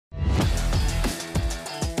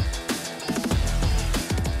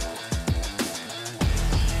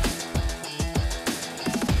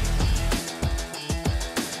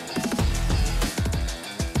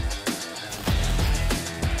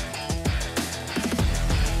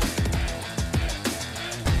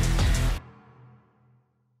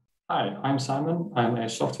Hi, I'm Simon. I'm a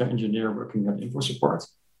software engineer working at InfoSupport.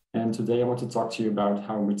 And today I want to talk to you about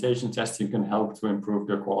how mutation testing can help to improve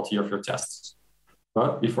the quality of your tests.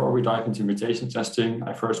 But before we dive into mutation testing,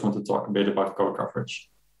 I first want to talk a bit about code coverage.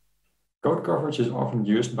 Code coverage is often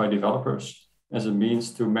used by developers as a means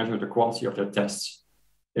to measure the quality of their tests.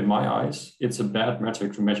 In my eyes, it's a bad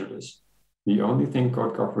metric to measure this. The only thing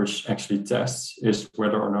code coverage actually tests is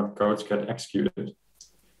whether or not codes get executed.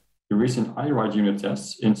 The reason I write unit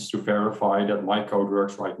tests is to verify that my code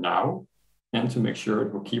works right now and to make sure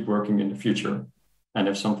it will keep working in the future. And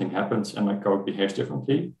if something happens and my code behaves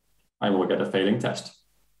differently, I will get a failing test.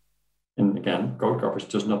 And again, code coverage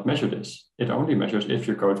does not measure this. It only measures if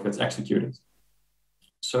your code gets executed.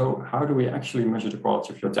 So how do we actually measure the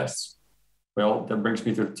quality of your tests? Well, that brings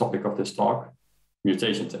me to the topic of this talk,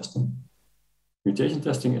 mutation testing. Mutation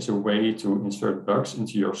testing is a way to insert bugs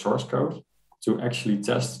into your source code to actually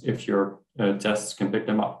test if your tests can pick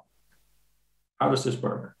them up. How does this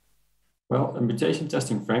work? Well, a mutation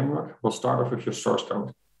testing framework will start off with your source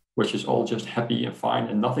code, which is all just happy and fine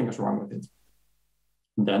and nothing is wrong with it.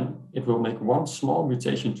 And then it will make one small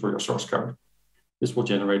mutation to your source code. This will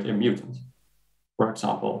generate a mutant. For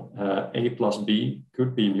example, A plus B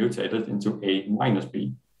could be mutated into A minus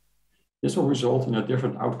B. This will result in a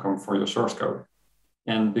different outcome for your source code.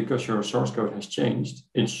 And because your source code has changed,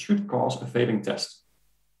 it should cause a failing test.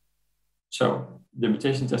 So the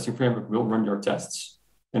mutation testing framework will run your tests,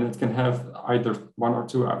 and it can have either one or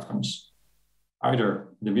two outcomes. Either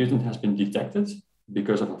the mutant has been detected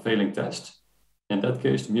because of a failing test. In that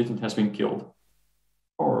case, the mutant has been killed.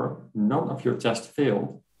 Or none of your tests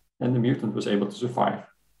failed, and the mutant was able to survive.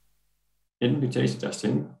 In mutation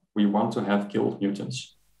testing, we want to have killed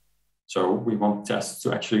mutants. So we want tests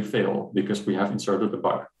to actually fail because we have inserted a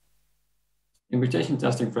bug. A mutation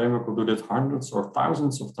testing framework will do that hundreds or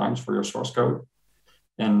thousands of times for your source code.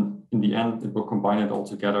 And in the end, it will combine it all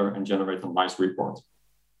together and generate a nice report.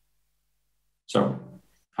 So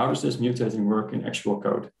how does this mutating work in actual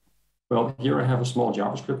code? Well, here I have a small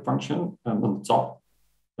JavaScript function on the top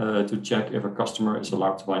to check if a customer is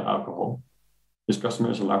allowed to buy alcohol. This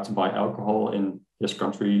customer is allowed to buy alcohol in this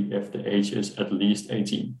country if the age is at least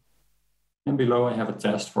 18. And below I have a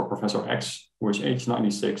test for Professor X, who is age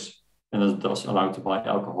 96 and is thus allowed to buy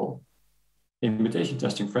alcohol. A mutation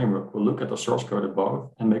testing framework will look at the source code above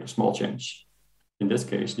and make a small change. In this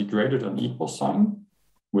case, the greater than equals sign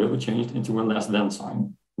will be changed into a less than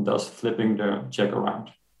sign, thus flipping the check around.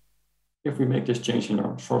 If we make this change in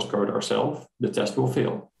our source code ourselves, the test will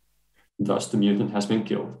fail. Thus, the mutant has been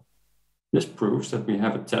killed. This proves that we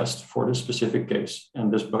have a test for this specific case,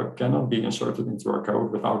 and this bug cannot be inserted into our code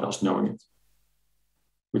without us knowing it.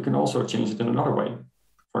 We can also change it in another way.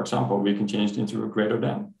 For example, we can change it into a greater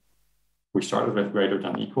than. We started with greater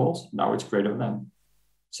than equals, now it's greater than.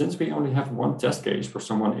 Since we only have one test case for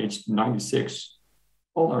someone aged 96,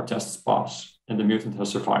 all our tests pass and the mutant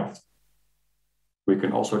has survived. We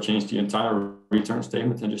can also change the entire return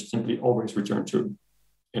statement and just simply always return true.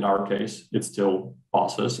 In our case, it still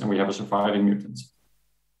passes and we have a surviving mutant.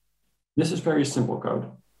 This is very simple code.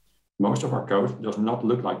 Most of our code does not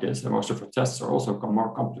look like this, and most of our tests are also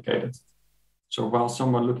more complicated. So while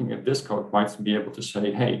someone looking at this code might be able to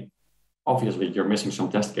say, hey, obviously you're missing some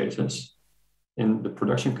test cases, in the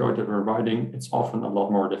production code that we're writing, it's often a lot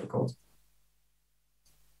more difficult.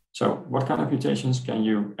 So what kind of mutations can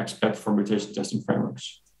you expect from mutation testing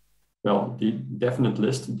frameworks? Well, the definite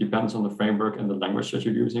list depends on the framework and the language that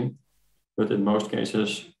you're using, but in most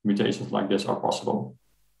cases, mutations like this are possible.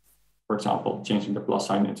 For example, changing the plus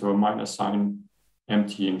sign into a minus sign,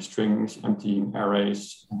 emptying strings, emptying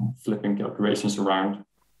arrays, flipping calculations around.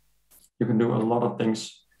 You can do a lot of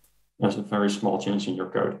things as a very small change in your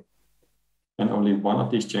code. And only one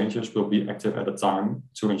of these changes will be active at a time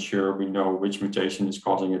to ensure we know which mutation is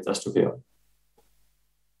causing a test to fail.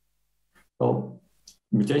 Well,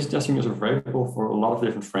 mutation testing is available for a lot of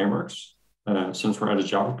different frameworks. Since we're at a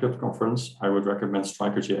JavaScript conference, I would recommend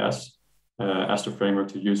StrykerJS as the framework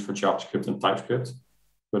to use for JavaScript and TypeScript,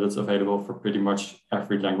 but it's available for pretty much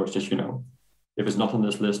every language that you know. If it's not on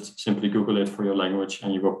this list, simply Google it for your language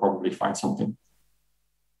and you will probably find something.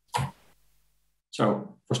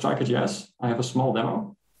 So for StrykerJS, I have a small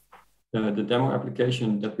demo. The demo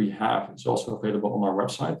application that we have is also available on our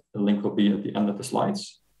website. The link will be at the end of the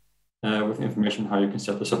slides with information how you can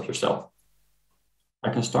set this up yourself. I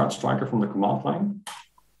can start Stryker from the command line,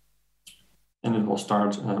 and it will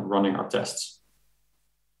start running our tests.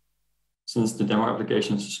 Since the demo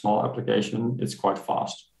application is a small application, it's quite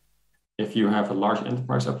fast. If you have a large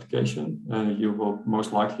enterprise application, you will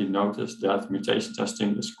most likely notice that mutation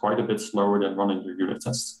testing is quite a bit slower than running your unit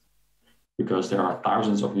tests, because there are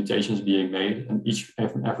thousands of mutations being made, and each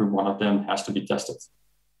and every one of them has to be tested.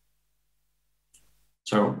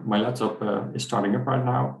 So my laptop is starting up right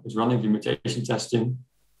now. It's running the mutation testing.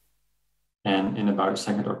 And in about a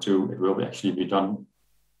second or two, it will actually be done.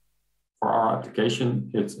 For our application,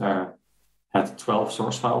 it had 12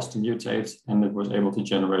 source files to mutate, and it was able to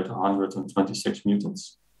generate 126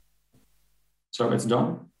 mutants. So it's done.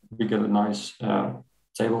 We get a nice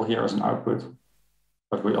table here as an output,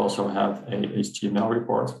 but we also have a HTML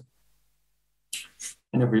report.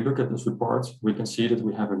 And if we look at this report, we can see that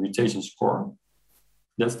we have a mutation score.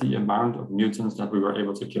 That's the amount of mutants that we were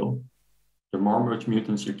able to kill. The more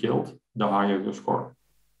mutants you killed, the higher your score.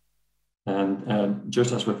 And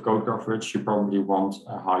just as with code coverage, you probably want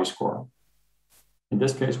a high score. In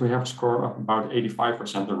this case, we have a score of about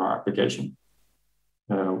 85% on our application.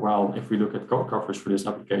 While if we look at code coverage for this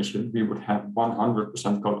application, we would have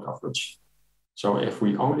 100% code coverage. So if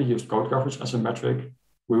we only use code coverage as a metric,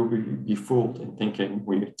 we will be fooled in thinking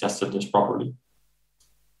we tested this properly.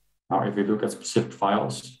 Now, if we look at specific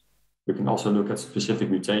files, we can also look at specific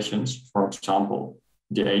mutations. For example,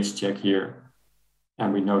 the age check here.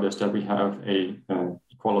 And we notice that we have a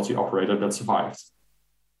equality operator that survived.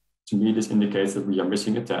 To me, this indicates that we are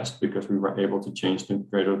missing a test because we were able to change the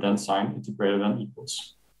greater than sign into greater than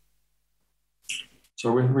equals.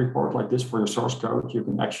 So with a report like this for your source code, you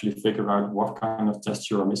can actually figure out what kind of tests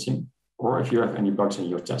you are missing, or if you have any bugs in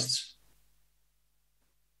your tests.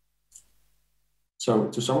 So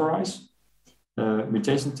to summarize,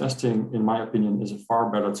 mutation testing, in my opinion, is a far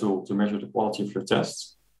better tool to measure the quality of your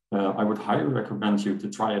tests. I would highly recommend you to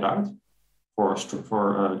try it out. For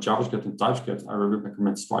JavaScript and TypeScript, I would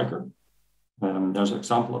recommend Stryker. There's an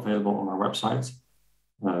example available on our website.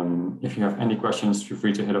 If you have any questions, feel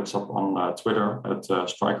free to hit us up on Twitter at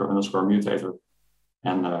Stryker_mutator.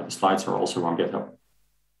 And the slides are also on GitHub.